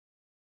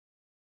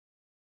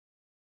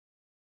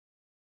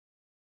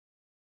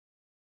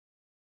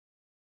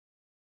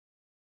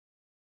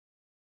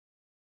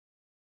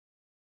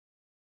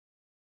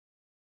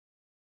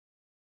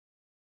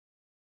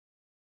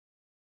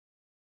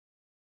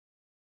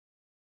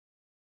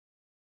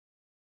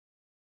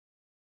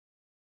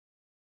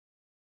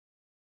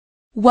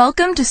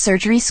Welcome to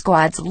Surgery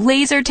Squad's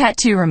laser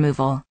tattoo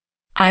removal.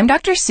 I'm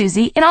Dr.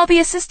 Susie, and I'll be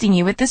assisting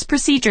you with this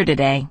procedure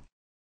today.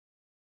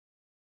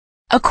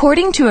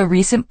 According to a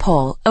recent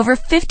poll, over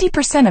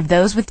 50% of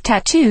those with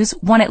tattoos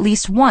want at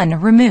least one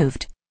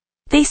removed.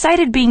 They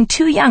cited being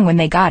too young when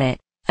they got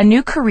it, a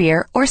new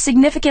career, or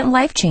significant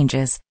life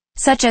changes,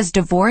 such as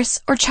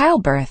divorce or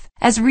childbirth,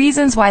 as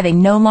reasons why they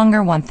no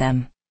longer want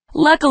them.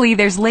 Luckily,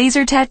 there's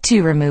laser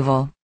tattoo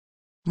removal.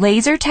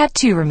 Laser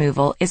tattoo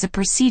removal is a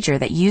procedure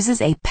that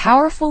uses a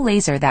powerful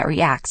laser that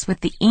reacts with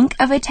the ink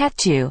of a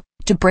tattoo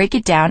to break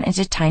it down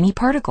into tiny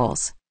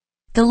particles.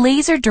 The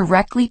laser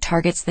directly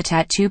targets the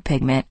tattoo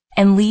pigment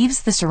and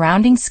leaves the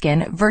surrounding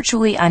skin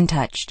virtually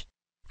untouched.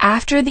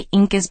 After the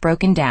ink is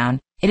broken down,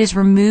 it is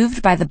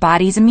removed by the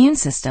body's immune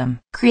system,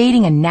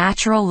 creating a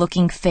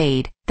natural-looking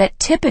fade that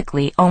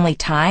typically only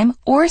time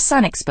or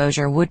sun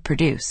exposure would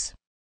produce.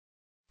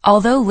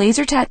 Although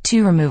laser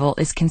tattoo removal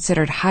is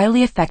considered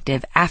highly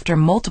effective after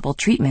multiple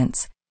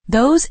treatments,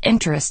 those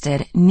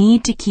interested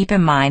need to keep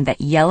in mind that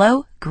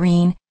yellow,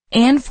 green,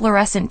 and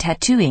fluorescent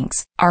tattoo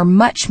inks are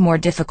much more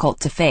difficult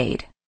to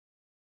fade.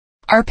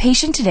 Our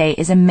patient today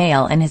is a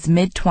male in his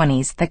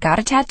mid-20s that got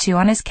a tattoo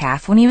on his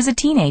calf when he was a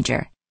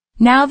teenager.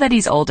 Now that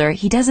he's older,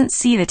 he doesn't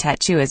see the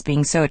tattoo as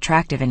being so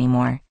attractive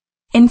anymore.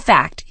 In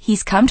fact,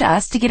 he's come to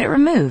us to get it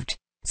removed.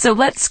 So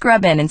let's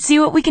scrub in and see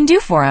what we can do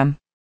for him.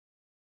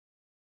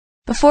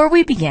 Before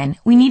we begin,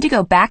 we need to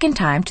go back in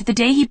time to the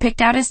day he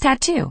picked out his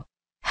tattoo.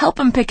 Help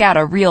him pick out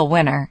a real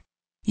winner.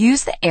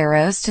 Use the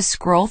arrows to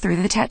scroll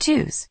through the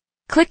tattoos.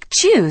 Click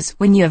Choose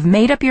when you have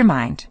made up your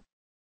mind.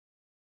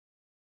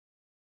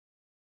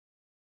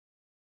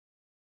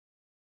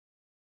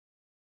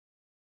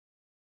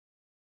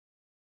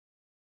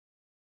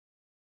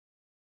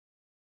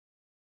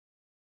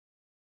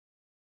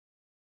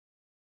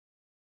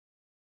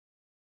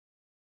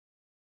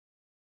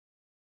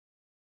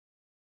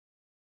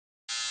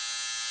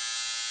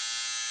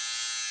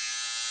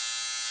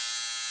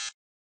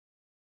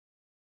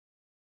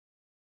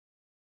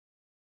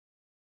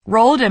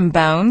 Rolled in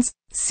bones?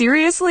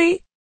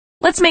 Seriously?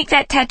 Let's make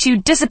that tattoo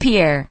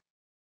disappear.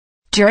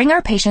 During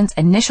our patient's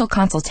initial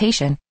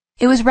consultation,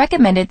 it was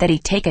recommended that he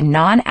take a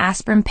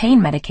non-aspirin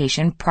pain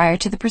medication prior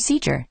to the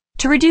procedure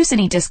to reduce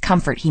any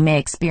discomfort he may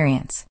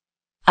experience.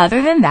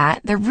 Other than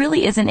that, there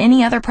really isn't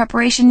any other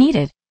preparation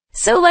needed.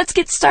 So let's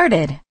get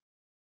started.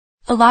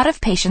 A lot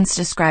of patients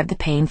describe the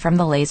pain from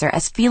the laser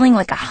as feeling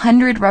like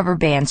 100 rubber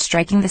bands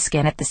striking the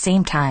skin at the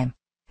same time.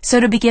 So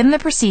to begin the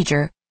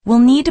procedure, we'll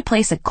need to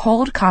place a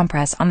cold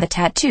compress on the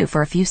tattoo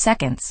for a few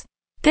seconds.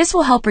 This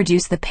will help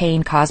reduce the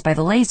pain caused by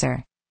the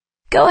laser.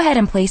 Go ahead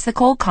and place the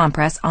cold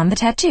compress on the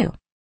tattoo.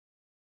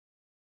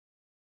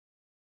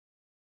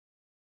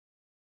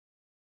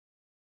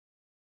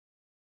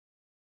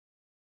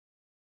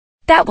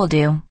 That will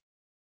do.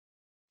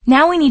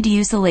 Now we need to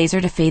use the laser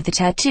to fade the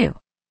tattoo.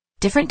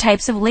 Different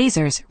types of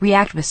lasers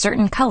react with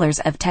certain colors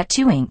of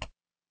tattoo ink.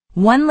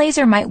 One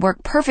laser might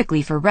work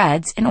perfectly for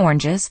reds and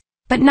oranges,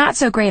 but not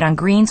so great on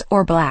greens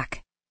or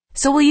black.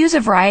 So we'll use a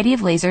variety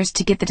of lasers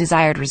to get the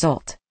desired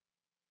result.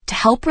 To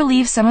help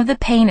relieve some of the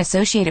pain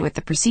associated with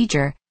the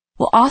procedure,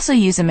 we'll also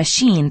use a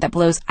machine that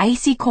blows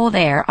icy cold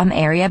air on the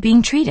area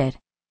being treated.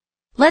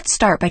 Let's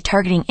start by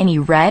targeting any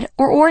red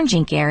or orange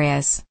ink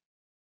areas.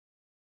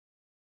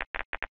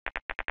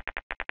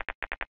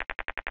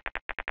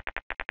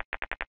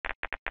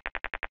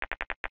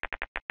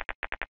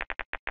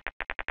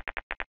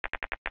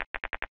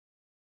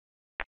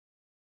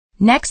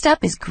 Next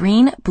up is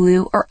green,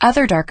 blue, or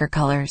other darker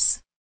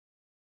colors.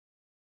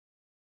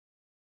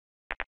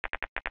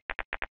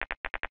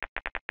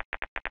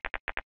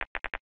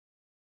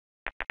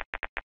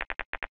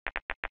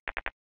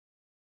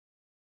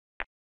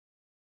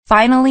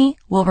 Finally,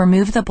 we'll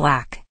remove the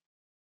black.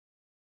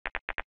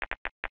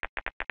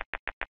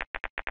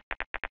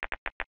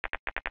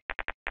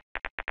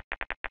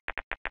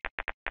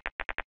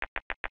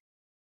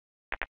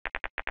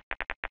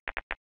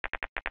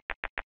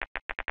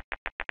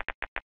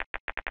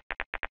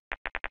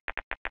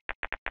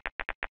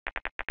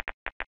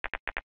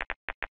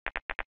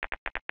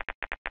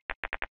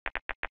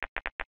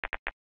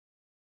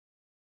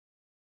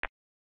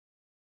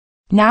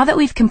 Now that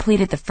we've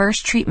completed the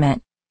first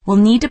treatment, we'll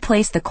need to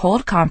place the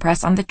cold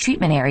compress on the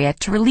treatment area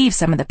to relieve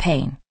some of the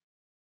pain.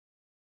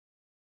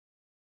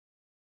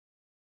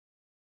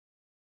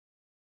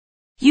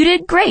 You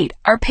did great!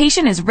 Our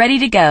patient is ready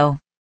to go.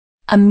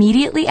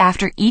 Immediately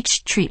after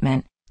each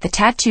treatment, the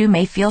tattoo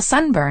may feel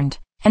sunburned,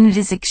 and it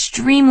is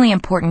extremely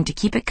important to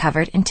keep it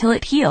covered until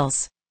it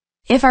heals.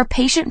 If our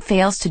patient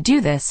fails to do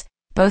this,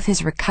 both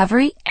his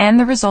recovery and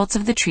the results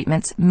of the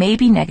treatments may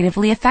be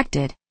negatively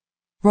affected.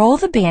 Roll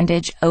the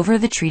bandage over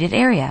the treated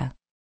area.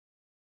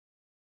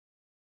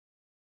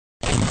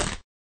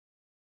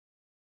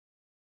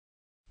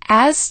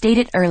 As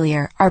stated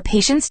earlier, our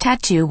patient's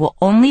tattoo will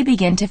only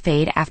begin to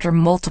fade after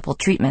multiple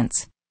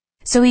treatments,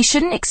 so he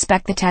shouldn't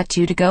expect the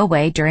tattoo to go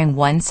away during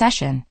one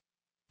session.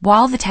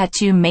 While the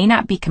tattoo may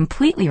not be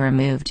completely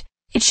removed,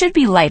 it should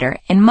be lighter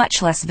and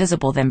much less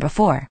visible than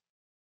before.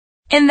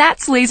 And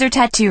that's laser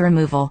tattoo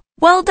removal.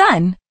 Well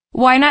done!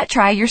 Why not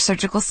try your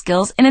surgical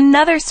skills in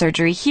another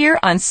surgery here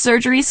on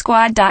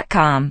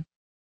SurgerySquad.com?